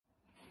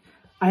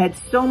I had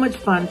so much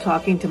fun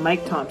talking to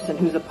Mike Thomson,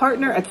 who's a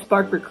partner at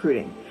Spark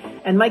Recruiting.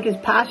 And Mike is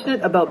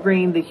passionate about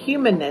bringing the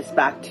humanness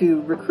back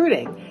to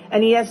recruiting.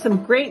 And he has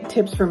some great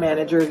tips for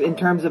managers in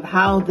terms of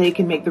how they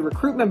can make the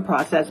recruitment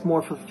process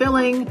more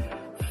fulfilling,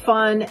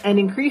 fun, and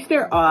increase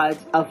their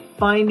odds of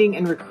finding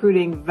and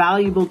recruiting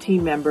valuable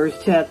team members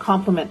to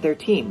complement their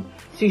team.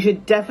 So you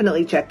should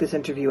definitely check this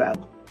interview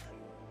out.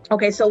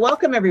 Okay, so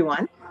welcome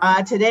everyone.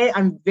 Today,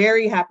 I'm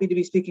very happy to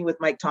be speaking with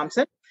Mike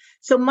Thomson.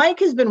 So Mike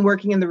has been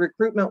working in the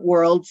recruitment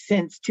world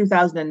since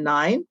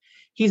 2009.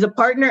 He's a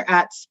partner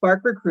at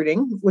Spark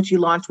Recruiting, which he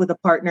launched with a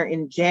partner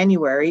in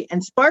January.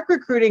 And Spark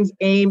Recruiting's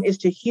aim is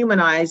to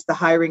humanize the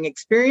hiring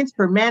experience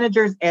for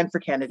managers and for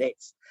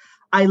candidates.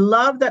 I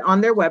love that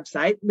on their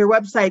website,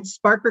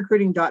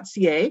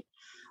 sparkrecruiting.ca,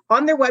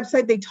 on their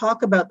website, they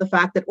talk about the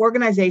fact that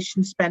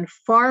organizations spend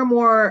far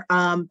more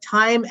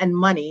time and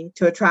money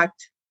to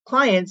attract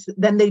clients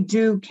than they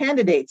do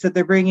candidates that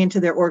they're bringing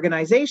into their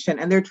organization,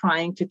 and they're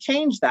trying to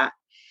change that.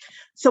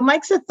 So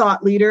Mike's a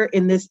thought leader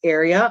in this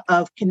area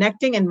of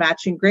connecting and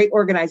matching great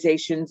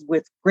organizations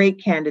with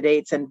great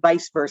candidates and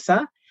vice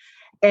versa.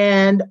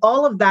 And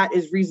all of that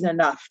is reason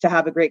enough to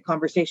have a great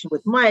conversation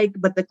with Mike.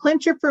 But the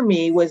clincher for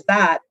me was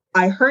that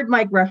I heard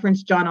Mike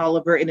reference John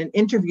Oliver in an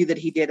interview that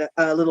he did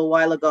a little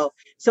while ago.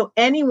 So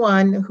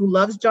anyone who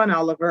loves John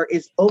Oliver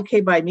is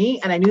okay by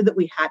me. And I knew that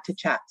we had to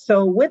chat.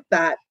 So with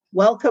that,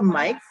 welcome,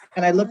 Mike.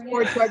 And I look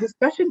forward to our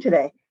discussion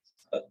today.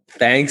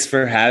 Thanks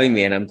for having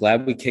me. And I'm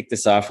glad we kicked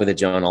this off with a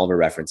John Oliver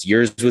reference.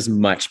 Yours was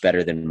much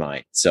better than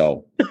mine.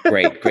 So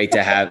great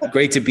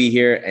to be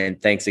here. And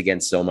thanks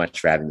again so much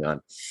for having me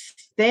on.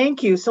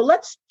 Thank you. So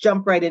let's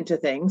jump right into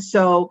things.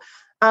 So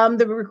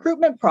the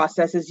recruitment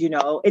process, as you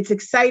know, it's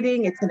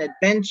exciting. It's an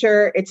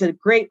adventure. It's a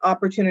great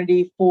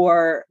opportunity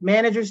for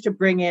managers to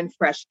bring in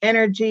fresh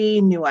energy,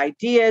 new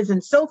ideas,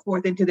 and so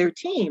forth into their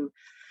team.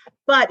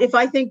 But if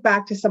I think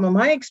back to some of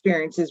my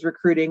experiences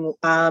recruiting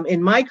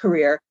in my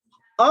career,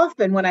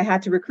 often when I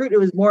had to recruit, it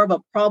was more of a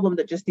problem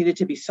that just needed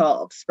to be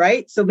solved,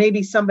 right? So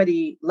maybe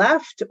somebody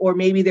left, or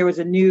maybe there was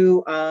a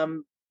new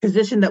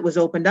position that was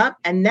opened up.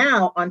 And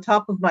now on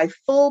top of my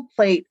full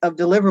plate of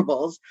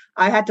deliverables,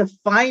 I had to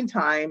find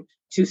time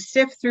to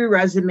sift through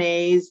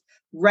resumes,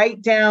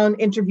 write down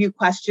interview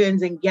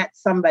questions, and get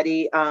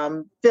somebody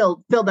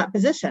fill that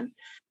position.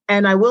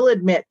 And I will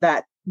admit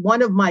that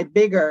one of my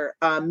bigger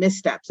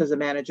missteps as a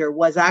manager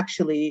was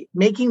actually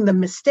making the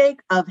mistake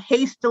of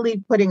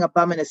hastily putting a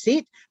bum in a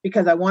seat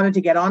because I wanted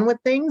to get on with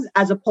things,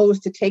 as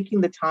opposed to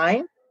taking the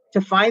time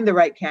to find the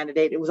right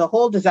candidate. It was a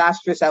whole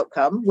disastrous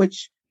outcome,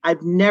 which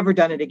I've never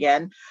done it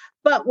again.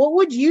 But what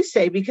would you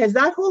say? Because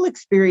that whole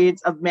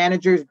experience of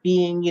managers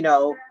being,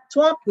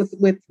 swamped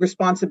with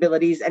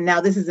responsibilities, and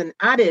now this is an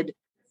added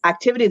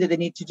activity that they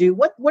need to do.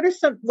 What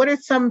are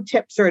some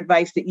tips or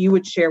advice that you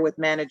would share with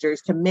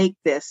managers to make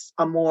this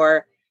a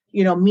more,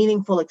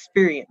 meaningful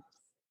experience?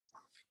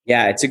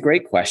 Yeah, it's a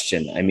great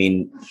question. I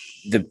mean,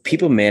 the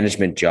people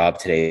management job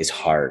today is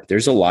hard.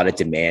 There's a lot of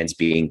demands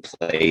being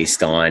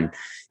placed on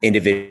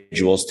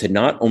individuals to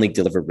not only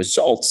deliver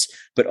results,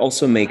 but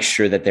also make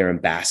sure that they're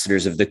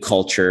ambassadors of the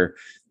culture,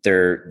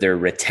 their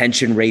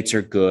retention rates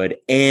are good,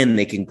 and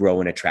they can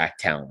grow and attract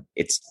talent.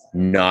 It's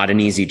not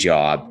an easy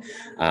job.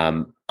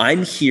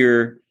 I'm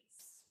here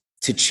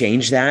to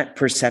change that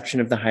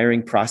perception of the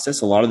hiring process.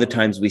 A lot of the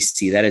times we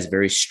see that as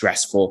very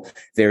stressful,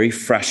 very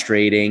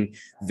frustrating,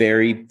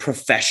 very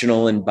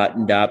professional and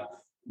buttoned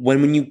up.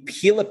 When you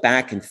peel it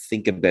back and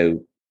think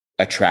about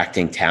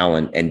attracting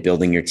talent and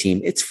building your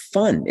team, it's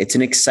fun. It's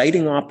an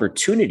exciting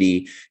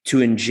opportunity to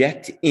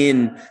inject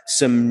in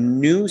some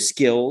new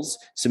skills,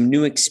 some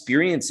new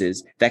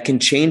experiences that can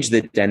change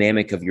the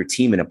dynamic of your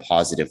team in a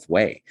positive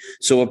way.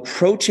 So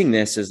approaching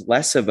this as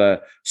less of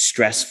a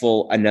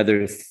stressful,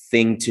 another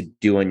thing to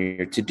do on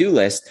your to-do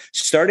list,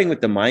 starting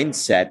with the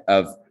mindset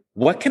of,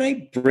 what can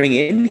I bring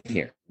in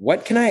here?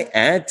 What can I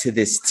add to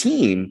this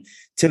team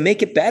to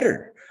make it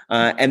better?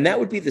 And that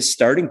would be the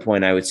starting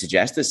point I would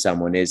suggest to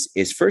someone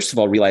is first of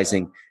all,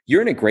 realizing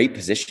you're in a great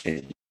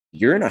position.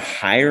 You're in a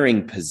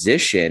hiring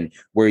position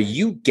where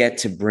you get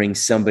to bring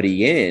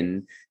somebody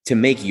in to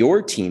make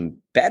your team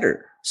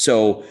better.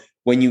 So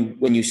when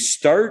you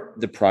start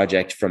the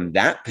project from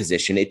that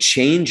position, it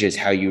changes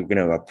how you're going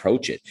to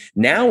approach it.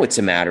 Now it's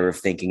a matter of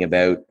thinking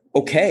about,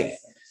 okay,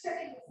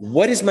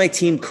 what is my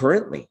team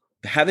currently?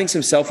 Having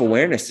some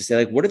self-awareness to say,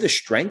 like, what are the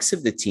strengths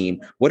of the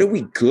team? What are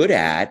we good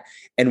at?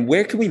 And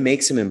where can we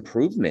make some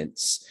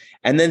improvements?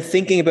 And then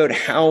thinking about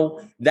how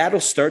that'll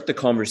start the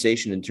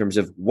conversation in terms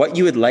of what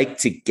you would like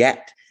to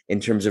get in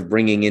terms of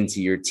bringing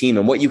into your team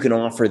and what you can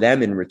offer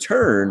them in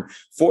return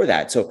for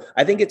that. So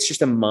I think it's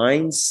just a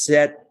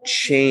mindset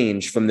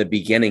change from the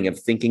beginning of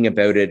thinking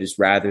about it as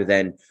rather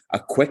than a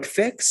quick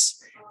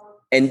fix,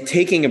 and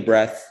taking a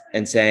breath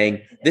and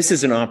saying, this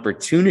is an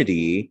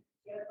opportunity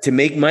to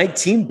make my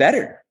team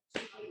better.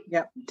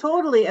 Yeah,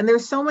 totally. And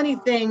there's so many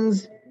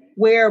things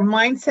where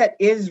mindset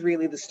is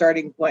really the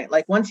starting point.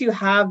 Like once you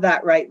have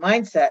that right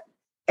mindset,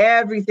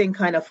 everything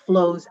kind of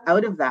flows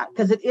out of that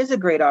because it is a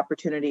great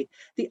opportunity.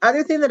 The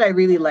other thing that I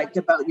really liked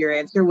about your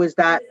answer was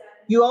that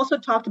You also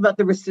talked about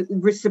the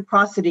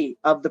reciprocity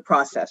of the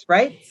process,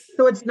 right?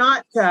 So it's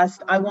not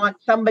just, I want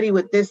somebody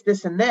with this,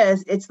 this, and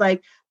this. It's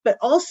like, but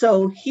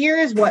also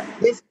here's what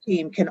this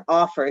team can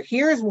offer.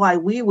 Here's why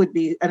we would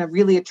be in a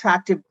really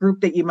attractive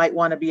group that you might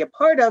want to be a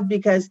part of,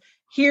 because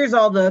here's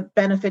all the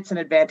benefits and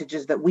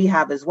advantages that we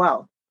have as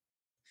well.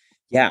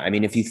 Yeah. I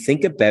mean, if you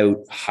think about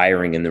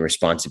hiring and the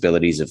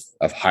responsibilities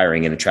of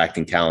hiring and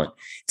attracting talent,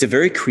 it's a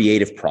very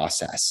creative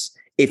process.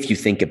 If you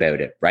think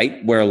about it,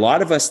 right? Where a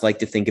lot of us like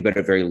to think about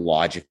it very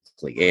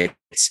logically.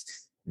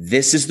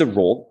 This is the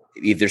role.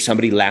 Either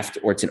somebody left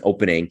or it's an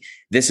opening.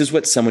 This is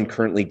what someone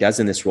currently does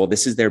in this role.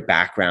 This is their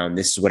background.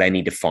 This is what I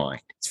need to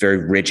find. It's very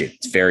rigid.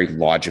 It's very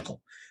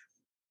logical.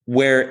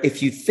 Where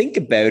if you think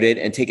about it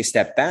and take a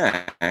step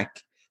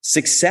back,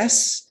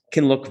 success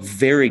can look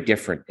very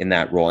different in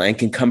that role and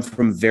can come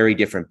from very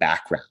different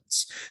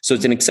backgrounds. So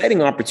it's an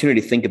exciting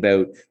opportunity to think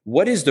about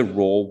what is the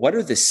role, what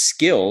are the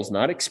skills,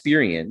 not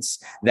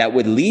experience, that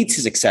would lead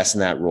to success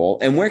in that role,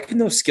 and where can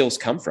those skills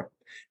come from?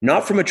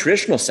 Not from a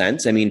traditional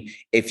sense. I mean,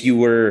 if you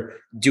were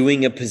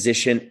doing a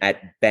position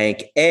at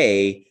Bank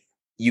A,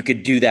 you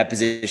could do that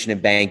position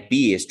at Bank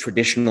B is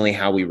traditionally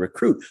how we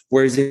recruit.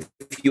 Whereas if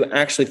you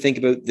actually think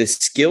about the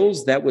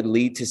skills that would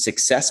lead to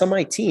success on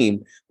my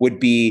team would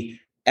be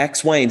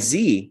X, Y, and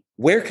Z,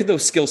 where could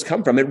those skills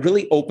come from? It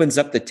really opens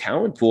up the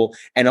talent pool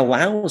and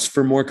allows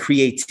for more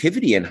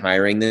creativity in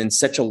hiring than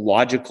such a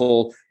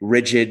logical,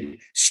 rigid,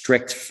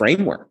 strict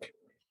framework.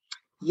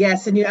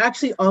 Yes, and you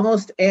actually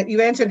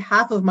you answered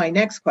half of my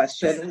next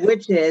question,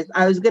 which is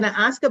I was going to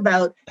ask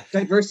about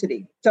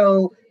diversity.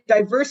 So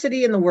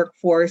diversity in the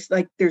workforce,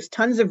 like there's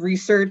tons of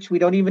research. We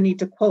don't even need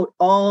to quote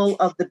all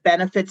of the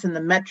benefits and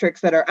the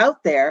metrics that are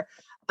out there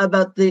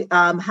about the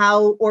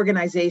how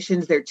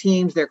organizations, their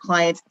teams, their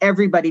clients,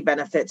 everybody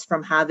benefits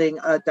from having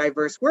a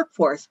diverse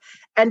workforce.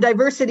 And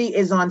diversity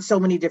is on so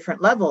many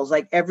different levels,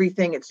 like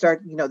everything. It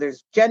starts,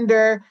 there's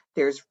gender,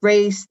 there's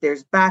race,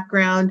 there's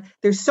background,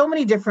 there's so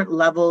many different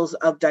levels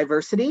of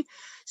diversity.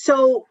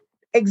 So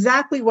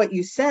exactly what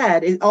you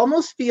said, it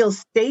almost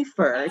feels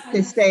safer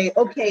to say,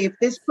 okay, if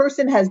this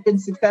person has been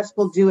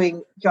successful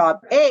doing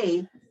job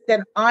A,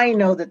 then I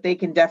know that they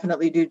can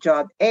definitely do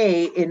job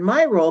A in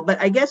my role.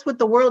 But I guess with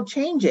the world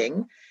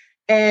changing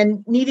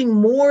and needing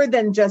more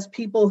than just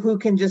people who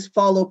can just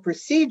follow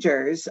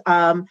procedures,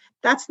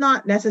 that's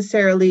not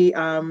necessarily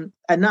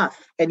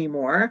enough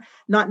anymore,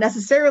 not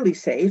necessarily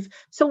safe.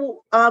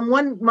 So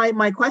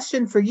my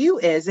question for you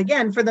is,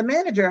 again, for the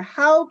manager,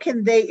 how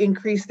can they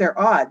increase their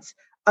odds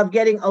of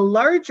getting a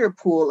larger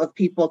pool of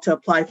people to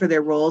apply for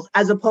their roles,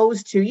 as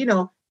opposed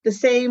to, the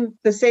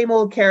same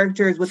old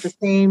characters with the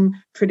same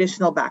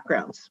traditional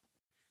backgrounds?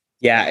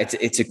 Yeah,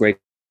 it's a great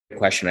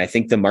question. I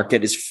think the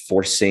market is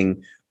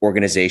forcing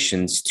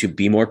organizations to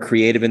be more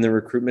creative in the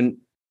recruitment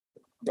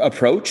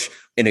approach,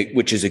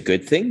 which is a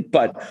good thing.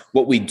 But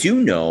what we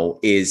do know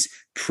is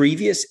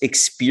previous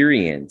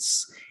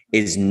experience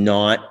is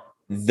not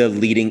the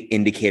leading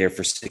indicator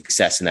for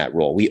success in that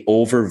role. We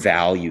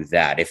overvalue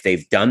that. If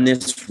they've done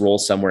this role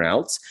somewhere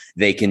else,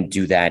 they can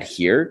do that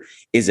here,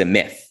 is a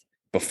myth.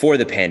 Before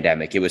the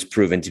pandemic, it was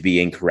proven to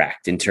be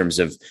incorrect in terms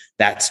of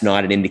that's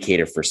not an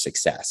indicator for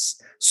success.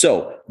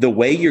 So the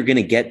way you're going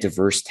to get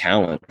diverse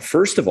talent,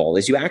 first of all,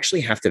 is you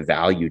actually have to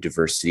value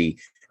diversity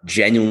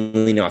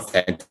genuinely and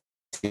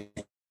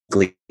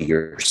authentically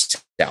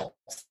yourself.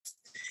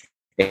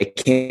 It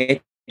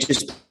can't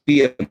just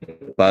be a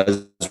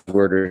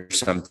buzzword or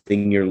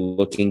something you're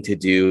looking to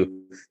do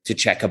to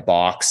check a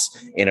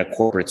box in a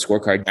corporate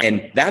scorecard.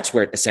 And that's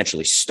where it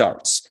essentially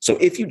starts. So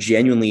if you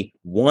genuinely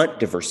want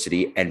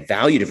diversity and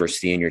value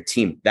diversity in your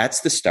team,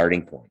 that's the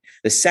starting point.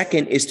 The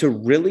second is to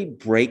really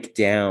break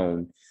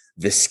down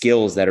the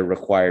skills that are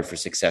required for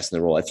success in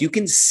the role. If you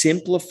can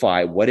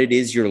simplify what it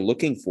is you're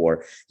looking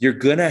for, you're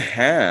going to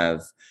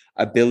have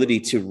ability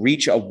to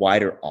reach a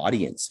wider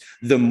audience.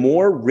 The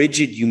more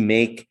rigid you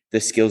make the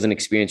skills and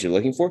experience you're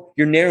looking for,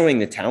 you're narrowing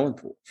the talent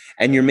pool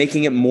and you're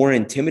making it more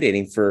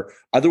intimidating for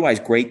otherwise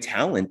great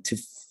talent to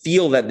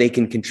feel that they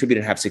can contribute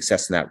and have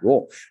success in that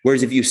role.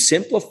 Whereas if you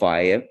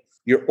simplify it,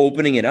 you're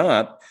opening it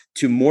up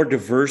to more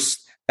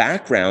diverse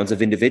backgrounds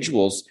of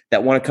individuals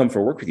that want to come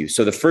for work with you.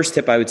 So the first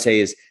tip I would say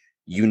is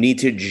you need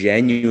to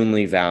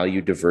genuinely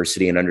value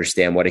diversity and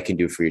understand what it can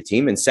do for your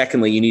team. And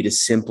secondly, you need to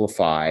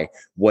simplify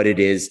what it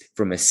is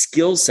from a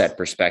skill set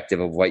perspective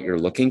of what you're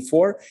looking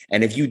for.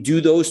 And if you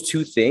do those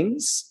two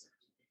things,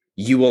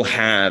 you will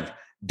have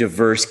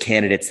diverse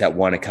candidates that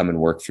want to come and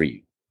work for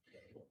you.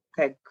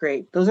 Okay,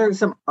 great. Those are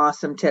some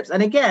awesome tips.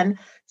 And again,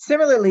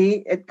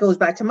 similarly, it goes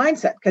back to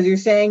mindset, because you're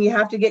saying you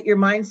have to get your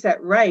mindset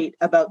right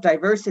about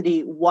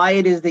diversity, why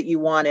it is that you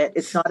want it.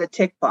 It's not a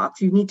tick box.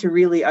 You need to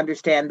really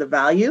understand the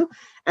value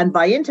and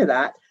buy into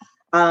that.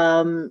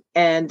 And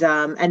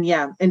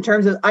yeah, in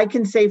terms of, I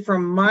can say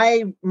from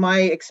my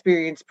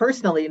experience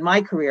personally in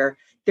my career,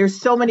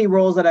 there's so many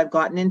roles that I've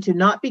gotten into,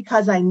 not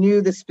because I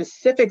knew the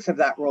specifics of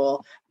that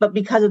role, but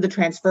because of the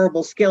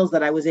transferable skills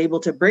that I was able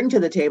to bring to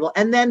the table.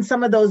 And then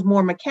some of those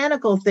more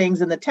mechanical things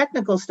and the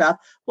technical stuff,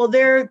 well,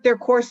 they're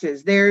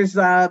courses, there's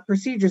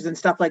procedures and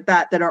stuff like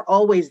that that are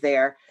always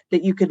there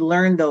that you could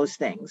learn those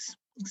things.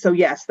 So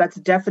yes, that's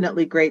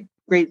definitely great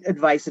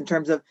advice in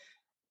terms of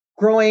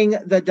growing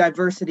the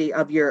diversity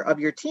of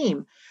your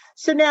team.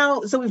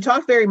 So we've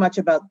talked very much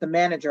about the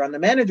manager on the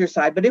manager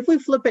side, but if we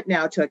flip it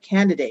now to a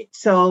candidate,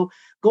 so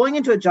going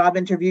into a job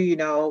interview,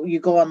 you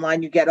go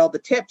online, you get all the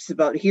tips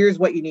about here's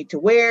what you need to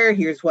wear,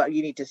 here's what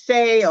you need to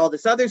say, all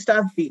this other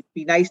stuff. Be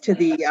nice to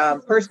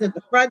the person at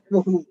the front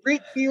who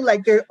greets you.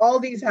 Like there are all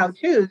these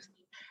how-tos.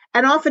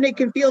 And often it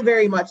can feel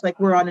very much like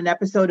we're on an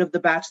episode of The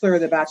Bachelor or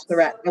The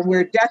Bachelorette, and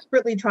we're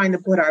desperately trying to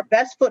put our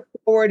best foot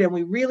forward, and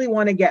we really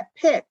want to get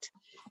picked.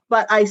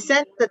 But I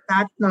sense that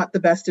that's not the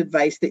best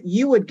advice that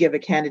you would give a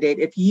candidate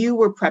if you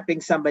were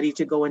prepping somebody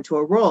to go into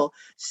a role.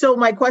 So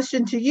my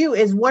question to you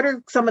is, what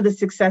are some of the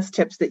success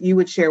tips that you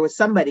would share with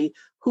somebody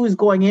who's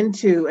going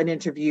into an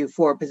interview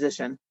for a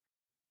position?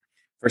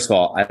 First of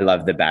all, I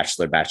love the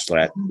Bachelor,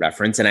 Bachelorette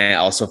reference. And I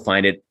also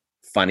find it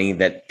funny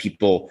that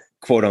people,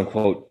 quote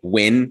unquote,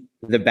 win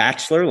the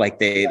Bachelor, like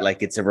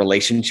it's a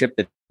relationship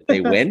that they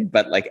win.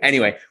 But like,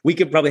 anyway, we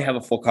could probably have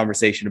a full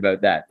conversation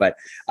about that. But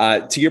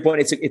to your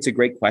point, it's a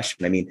great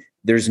question. I mean,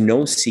 there's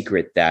no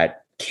secret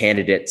that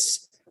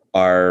candidates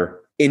are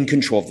in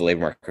control of the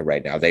labor market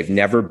right now. They've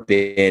never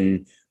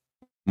been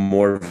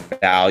more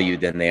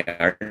valued than they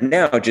are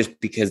now, just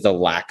because the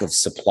lack of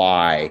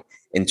supply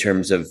in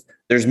terms of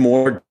there's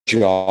more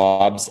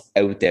jobs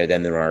out there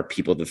than there are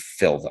people to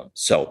fill them.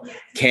 So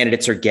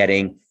candidates are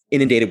getting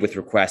inundated with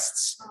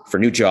requests for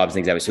new jobs and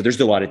things like that. So there's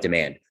a lot of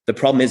demand. The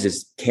problem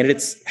is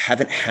candidates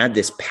haven't had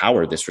this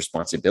power, this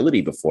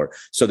responsibility before.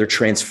 So they're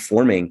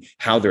transforming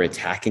how they're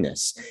attacking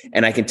this.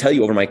 And I can tell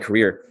you over my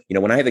career,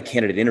 when I have a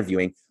candidate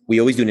interviewing, we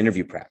always do an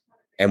interview prep.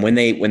 And when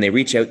they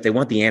reach out, they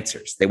want the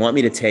answers. They want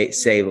me to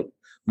say,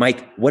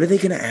 Mike, what are they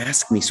going to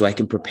ask me so I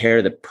can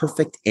prepare the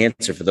perfect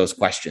answer for those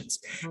questions?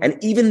 And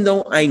even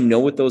though I know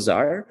what those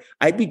are,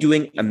 I'd be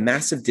doing a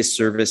massive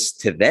disservice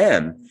to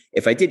them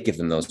if I did give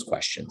them those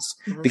questions,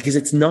 because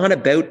it's not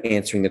about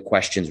answering the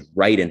questions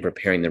right and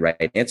preparing the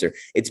right answer.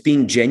 It's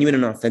being genuine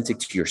and authentic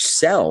to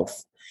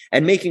yourself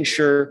and making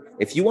sure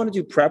if you want to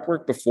do prep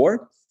work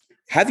before,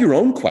 have your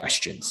own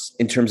questions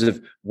in terms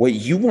of what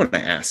you want to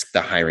ask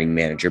the hiring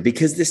manager,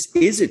 because this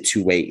is a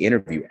two-way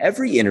interview.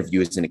 Every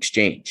interview is an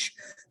exchange.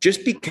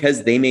 Just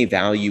because they may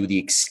value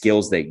the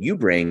skills that you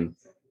bring,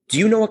 do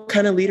you know what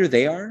kind of leader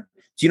they are?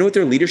 Do you know what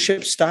their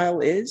leadership style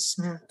is?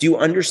 Do you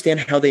understand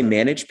how they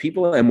manage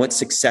people and what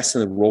success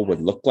in the role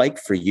would look like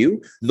for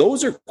you?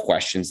 Those are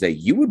questions that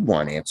you would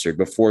want answered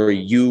before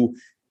you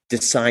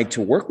decide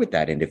to work with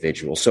that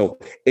individual. So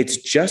it's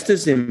just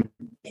as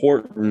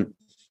important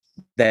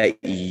that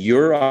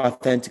you're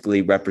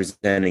authentically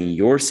representing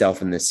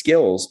yourself and the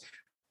skills,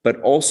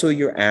 but also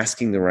you're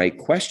asking the right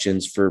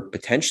questions for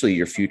potentially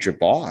your future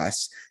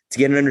boss to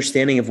get an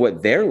understanding of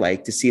what they're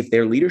like, to see if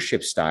their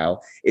leadership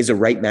style is a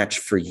right match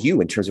for you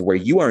in terms of where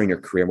you are in your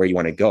career and where you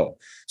want to go.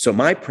 So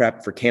my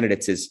prep for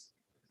candidates is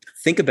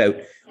think about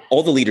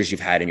all the leaders you've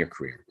had in your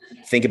career.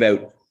 Think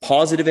about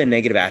positive and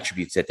negative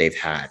attributes that they've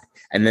had.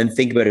 And then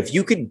think about if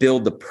you could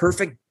build the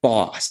perfect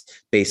boss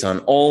based on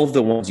all of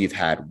the ones you've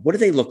had, what do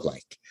they look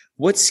like?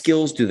 What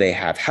skills do they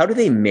have? How do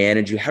they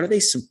manage you? How do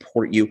they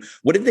support you?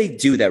 What did they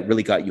do that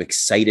really got you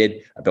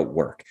excited about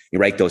work? You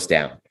write those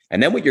down.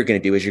 And then what you're going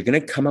to do is you're going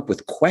to come up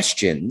with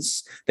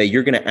questions that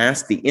you're going to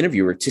ask the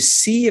interviewer to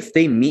see if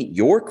they meet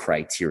your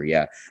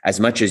criteria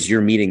as much as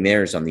you're meeting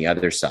theirs on the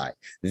other side.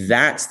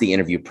 That's the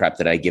interview prep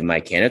that I give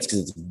my candidates, because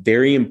it's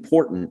very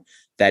important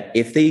that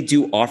if they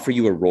do offer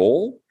you a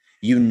role,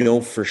 you know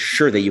for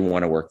sure that you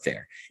want to work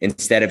there,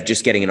 instead of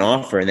just getting an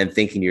offer and then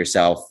thinking to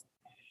yourself,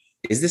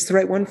 is this the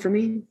right one for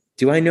me?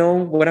 Do I know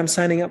what I'm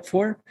signing up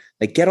for?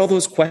 Like, get all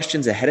those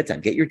questions ahead of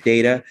time, get your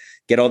data,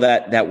 get all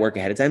that work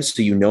ahead of time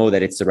so you know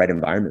that it's the right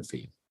environment for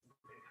you.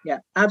 Yeah,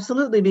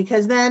 absolutely.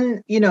 Because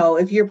then,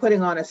 if you're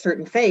putting on a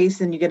certain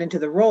face and you get into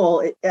the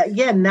role,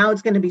 now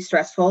it's going to be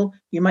stressful.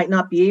 You might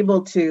not be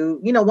able to,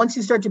 once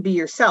you start to be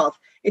yourself,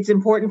 it's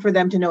important for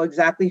them to know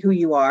exactly who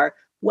you are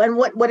and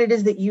what it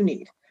is that you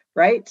need,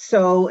 right?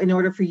 So in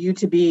order for you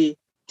to be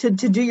to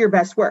do your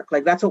best work.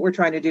 Like that's what we're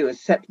trying to do, is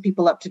set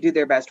people up to do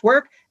their best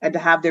work and to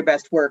have their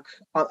best work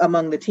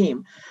among the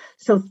team.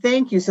 So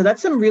thank you. So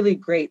that's some really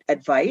great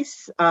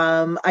advice.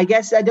 I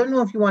guess, I don't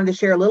know if you wanted to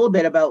share a little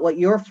bit about what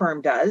your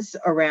firm does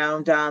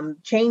around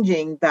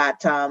changing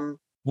that.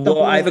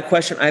 I have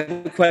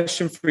a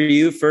question for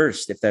you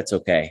first, if that's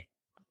okay.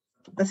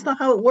 That's not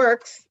how it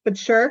works, but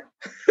sure.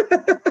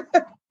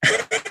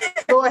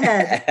 Go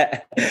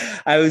ahead.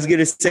 I was going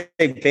to say,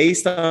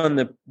 based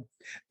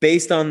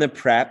on the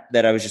prep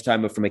that I was just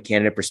talking about from a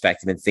candidate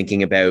perspective and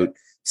thinking about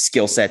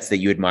skill sets that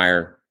you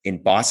admire in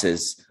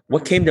bosses,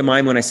 what came to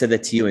mind when I said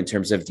that to you in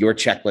terms of your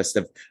checklist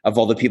of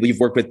all the people you've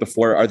worked with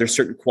before? Are there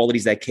certain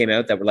qualities that came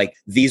out that were like,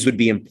 these would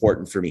be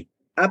important for me?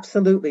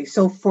 Absolutely.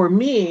 So for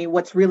me,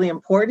 what's really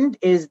important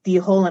is the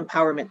whole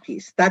empowerment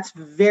piece. That's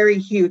very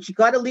huge. You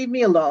got to leave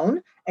me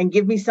alone and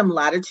give me some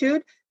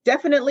latitude.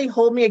 Definitely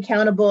hold me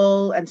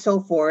accountable and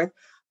so forth.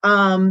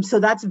 So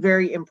that's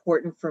very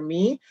important for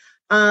me.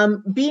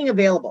 Being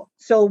available.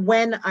 So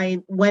when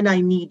I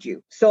need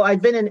you. So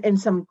I've been in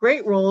some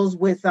great roles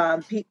with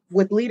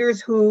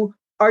leaders who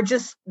are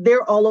just,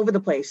 they're all over the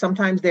place.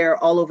 Sometimes they're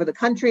all over the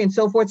country and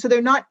so forth. So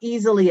they're not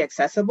easily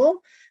accessible.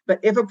 But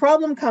if a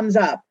problem comes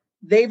up,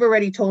 they've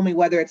already told me,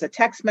 whether it's a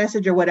text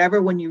message or whatever,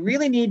 when you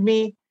really need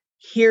me,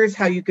 here's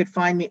how you could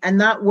find me.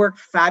 And that worked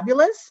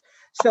fabulous.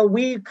 So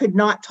we could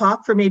not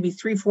talk for maybe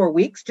 3-4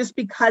 weeks just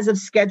because of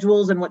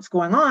schedules and what's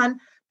going on.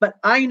 But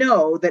I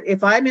know that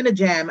if I'm in a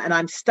jam and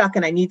I'm stuck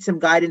and I need some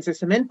guidance or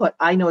some input,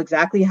 I know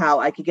exactly how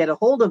I could get a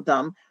hold of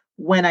them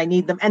when I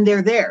need them. And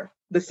they're there.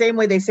 The same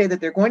way they say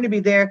that they're going to be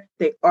there,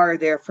 they are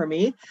there for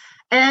me.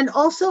 And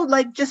also,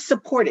 like, just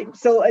supporting.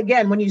 So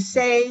again, when you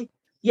say,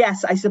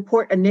 yes, I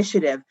support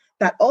initiative,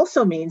 that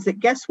also means that,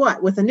 guess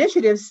what? With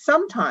initiatives,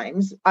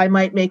 sometimes I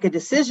might make a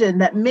decision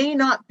that may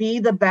not be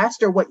the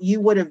best or what you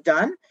would have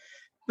done.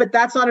 But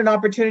that's not an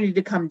opportunity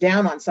to come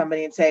down on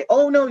somebody and say,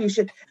 oh, no, you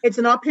should. It's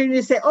an opportunity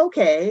to say,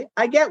 okay,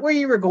 I get where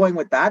you were going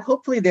with that.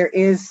 Hopefully there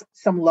is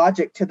some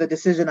logic to the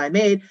decision I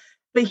made,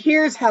 but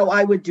here's how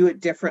I would do it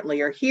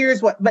differently, or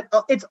here's what, but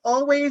it's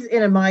always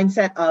in a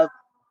mindset of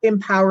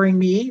empowering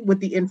me with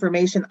the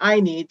information I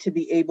need to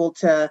be able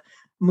to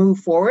move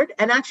forward.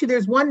 And actually,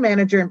 there's one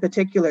manager in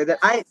particular that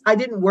I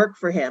didn't work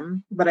for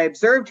him, but I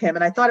observed him.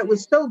 And I thought it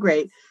was so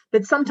great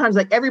that sometimes,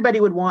 like, everybody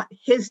would want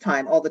his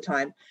time all the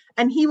time.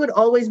 And he would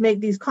always make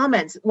these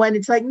comments when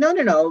it's like,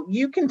 no,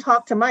 you can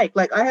talk to Mike.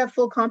 Like, I have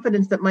full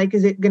confidence that Mike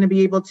is going to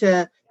be able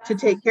to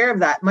take care of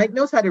that. Mike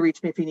knows how to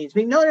reach me if he needs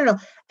me. No.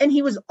 And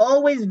he was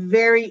always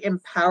very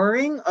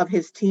empowering of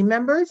his team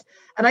members.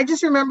 And I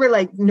just remember,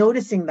 like,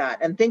 noticing that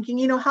and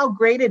thinking, how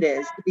great it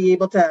is to be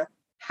able to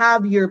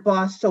have your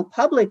boss so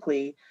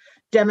publicly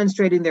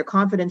demonstrating their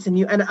confidence in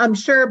you. And I'm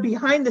sure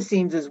behind the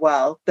scenes as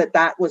well,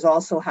 that was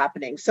also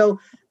happening. So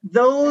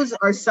those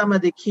are some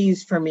of the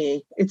keys for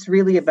me. It's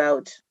really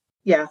about,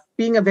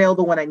 being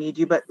available when I need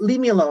you, but leave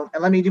me alone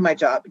and let me do my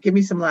job. Give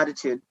me some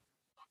latitude.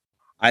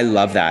 I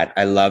love that.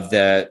 I love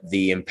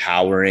the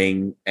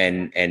empowering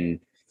and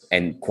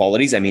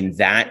qualities. I mean,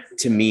 that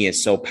to me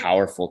is so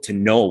powerful, to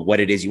know what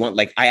it is you want.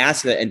 Like, I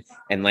asked that,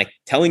 and like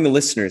telling the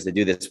listeners to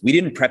do this, we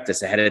didn't prep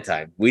this ahead of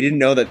time. We didn't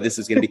know that this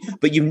was going to be,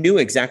 but you knew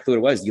exactly what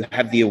it was. You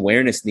have the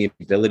awareness and the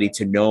ability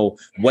to know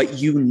what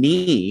you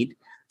need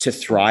to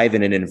thrive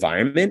in an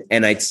environment.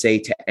 And I'd say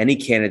to any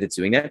candidate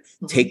doing that,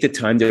 take the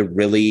time to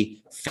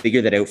really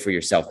figure that out for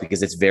yourself,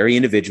 because it's very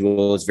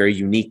individual, it's very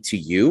unique to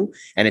you,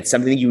 and it's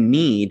something that you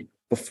need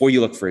before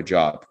you look for a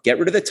job. Get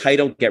rid of the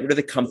title, get rid of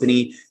the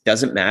company.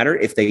 Doesn't matter.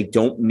 If they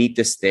don't meet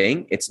this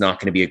thing, it's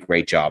not going to be a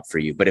great job for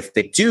you. But if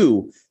they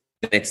do,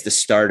 then it's the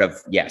start of,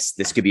 yes,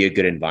 this could be a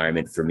good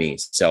environment for me.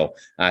 So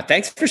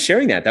thanks for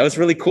sharing that. That was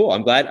really cool.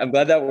 I'm glad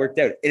that worked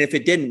out. And if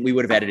it didn't, we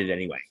would have edited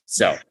anyway.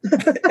 So.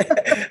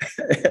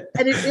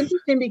 And it's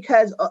interesting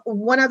because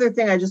one other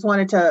thing I just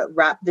wanted to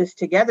wrap this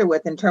together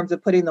with, in terms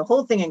of putting the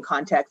whole thing in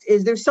context,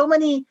 is there's so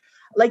many,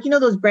 like,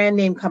 those brand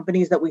name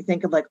companies that we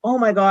think of, like, oh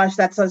my gosh,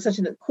 that's such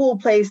a cool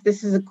place.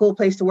 This is a cool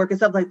place to work and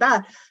stuff like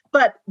that.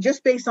 But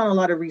just based on a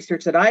lot of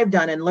research that I've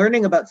done and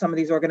learning about some of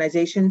these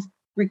organizations,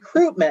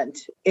 recruitment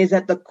is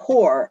at the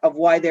core of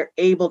why they're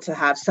able to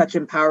have such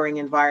empowering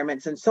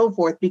environments and so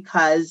forth,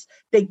 because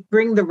they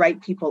bring the right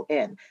people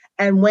in.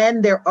 And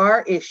when there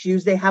are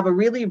issues, they have a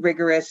really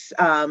rigorous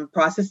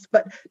process.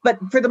 But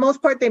for the most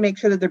part, they make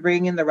sure that they're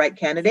bringing in the right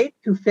candidate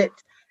who fit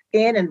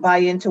in and buy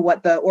into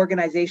what the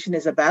organization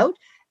is about.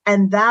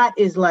 And that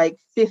is like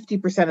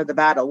 50% of the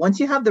battle.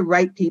 Once you have the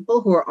right people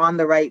who are on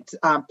the right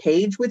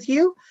page with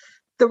you,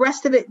 the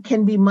rest of it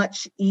can be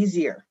much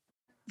easier.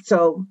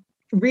 So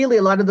really,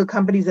 a lot of the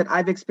companies that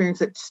I've experienced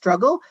that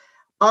struggle,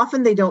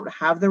 often they don't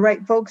have the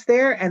right folks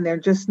there, and they're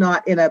just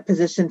not in a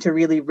position to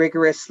really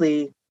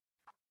rigorously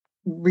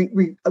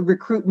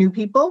recruit new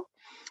people.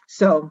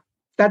 So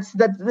that's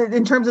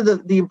in terms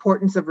of the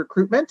importance of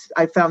recruitment,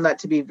 I found that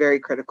to be very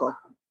critical.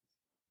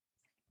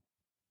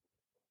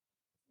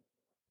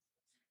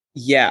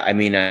 Yeah, I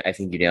mean, I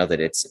think you nailed it.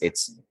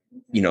 It's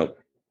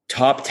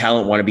top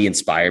talent want to be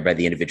inspired by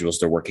the individuals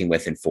they're working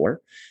with and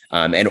for.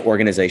 And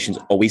organizations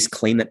always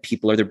claim that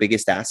people are their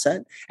biggest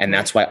asset. And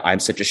that's why I'm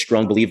such a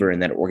strong believer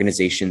in that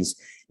organizations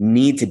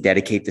need to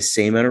dedicate the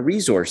same amount of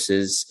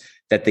resources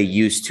that they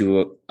use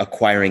to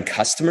acquiring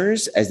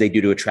customers as they do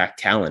to attract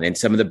talent. And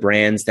some of the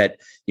brands that,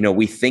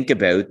 we think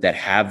about that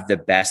have the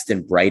best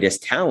and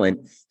brightest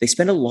talent, they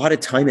spend a lot of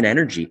time and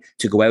energy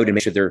to go out and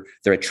make sure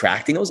they're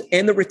attracting those,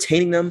 and they're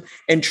retaining them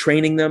and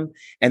training them.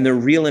 And they're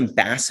real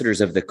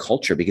ambassadors of the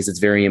culture, because it's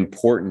very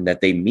important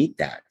that they meet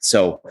that.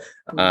 So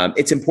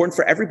it's important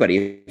for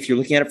everybody. If you're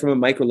looking at it from a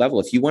micro level,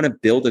 if you want to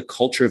build a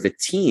culture of a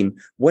team,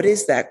 what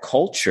is that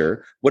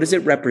culture? What does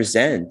it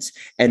represent?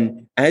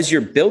 And as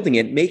you're building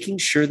it, making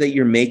sure that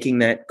you're making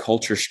that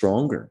culture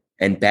stronger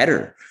and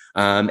better.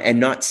 And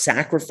not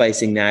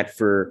sacrificing that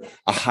for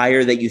a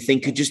hire that you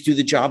think could just do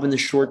the job in the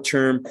short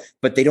term,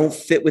 but they don't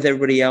fit with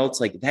everybody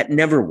else. Like, that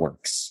never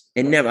works.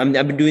 It never. I've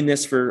been doing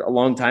this for a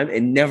long time.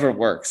 It never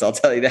works. I'll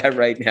tell you that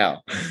right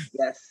now.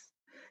 Yes.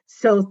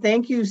 So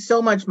thank you so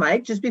much,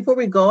 Mike. Just before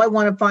we go, I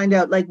want to find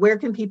out, like, where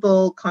can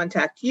people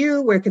contact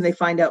you? Where can they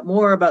find out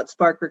more about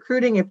Spark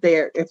Recruiting if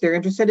they're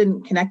interested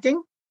in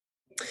connecting?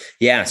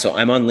 Yeah, so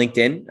I'm on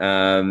LinkedIn.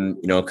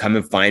 Come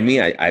and find me.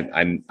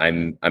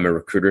 I'm a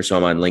recruiter, so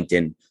I'm on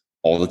LinkedIn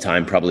all the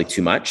time, probably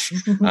too much.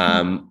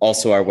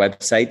 Also, our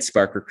website,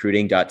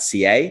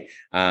 sparkrecruiting.ca,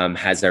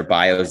 has our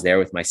bios there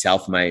with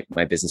myself, my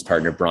business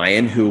partner,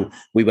 Brian, who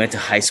we went to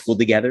high school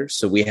together.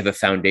 So we have a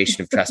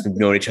foundation of trust. We've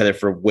known each other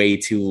for way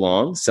too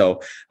long.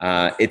 So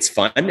it's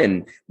fun.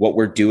 And what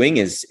we're doing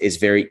is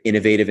very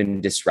innovative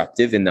and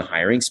disruptive in the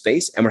hiring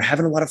space. And we're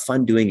having a lot of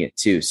fun doing it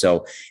too.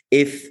 So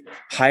if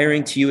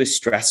hiring to you is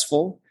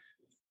stressful,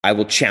 I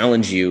will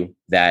challenge you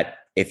that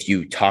if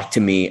you talk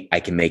to me, I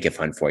can make it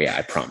fun for you.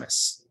 I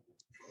promise.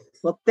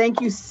 Well, thank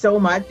you so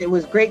much. It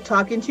was great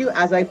talking to you,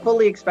 as I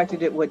fully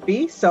expected it would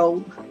be. So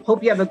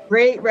hope you have a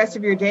great rest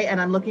of your day, and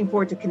I'm looking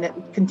forward to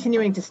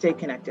continuing to stay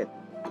connected.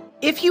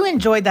 If you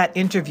enjoyed that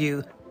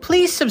interview,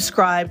 please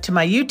subscribe to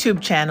my YouTube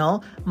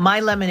channel, My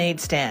Lemonade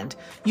Stand.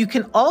 You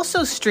can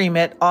also stream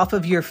it off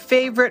of your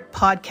favorite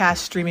podcast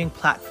streaming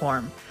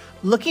platform.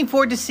 Looking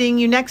forward to seeing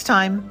you next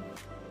time.